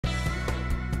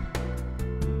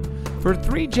For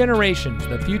 3 generations,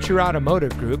 the Future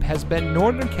Automotive Group has been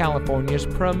Northern California's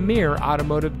premier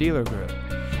automotive dealer group.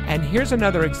 And here's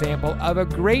another example of a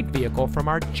great vehicle from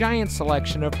our giant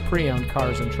selection of pre-owned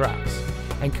cars and trucks.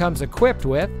 And comes equipped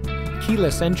with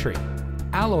keyless entry,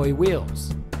 alloy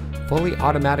wheels, fully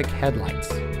automatic headlights,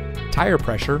 tire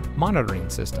pressure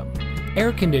monitoring system,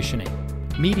 air conditioning,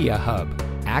 media hub,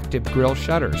 active grille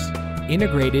shutters,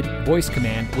 integrated voice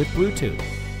command with Bluetooth,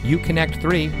 Uconnect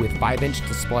 3 with 5-inch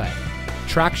display,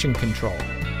 traction control,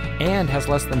 and has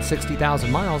less than 60,000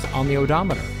 miles on the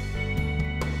odometer.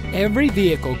 Every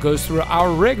vehicle goes through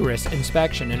our rigorous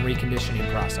inspection and reconditioning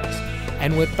process,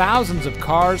 and with thousands of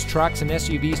cars, trucks, and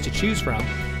SUVs to choose from,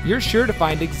 you're sure to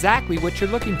find exactly what you're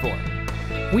looking for.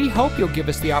 We hope you'll give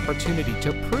us the opportunity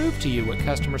to prove to you what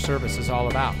customer service is all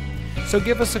about. So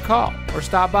give us a call or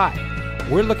stop by.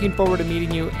 We're looking forward to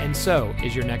meeting you, and so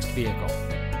is your next vehicle.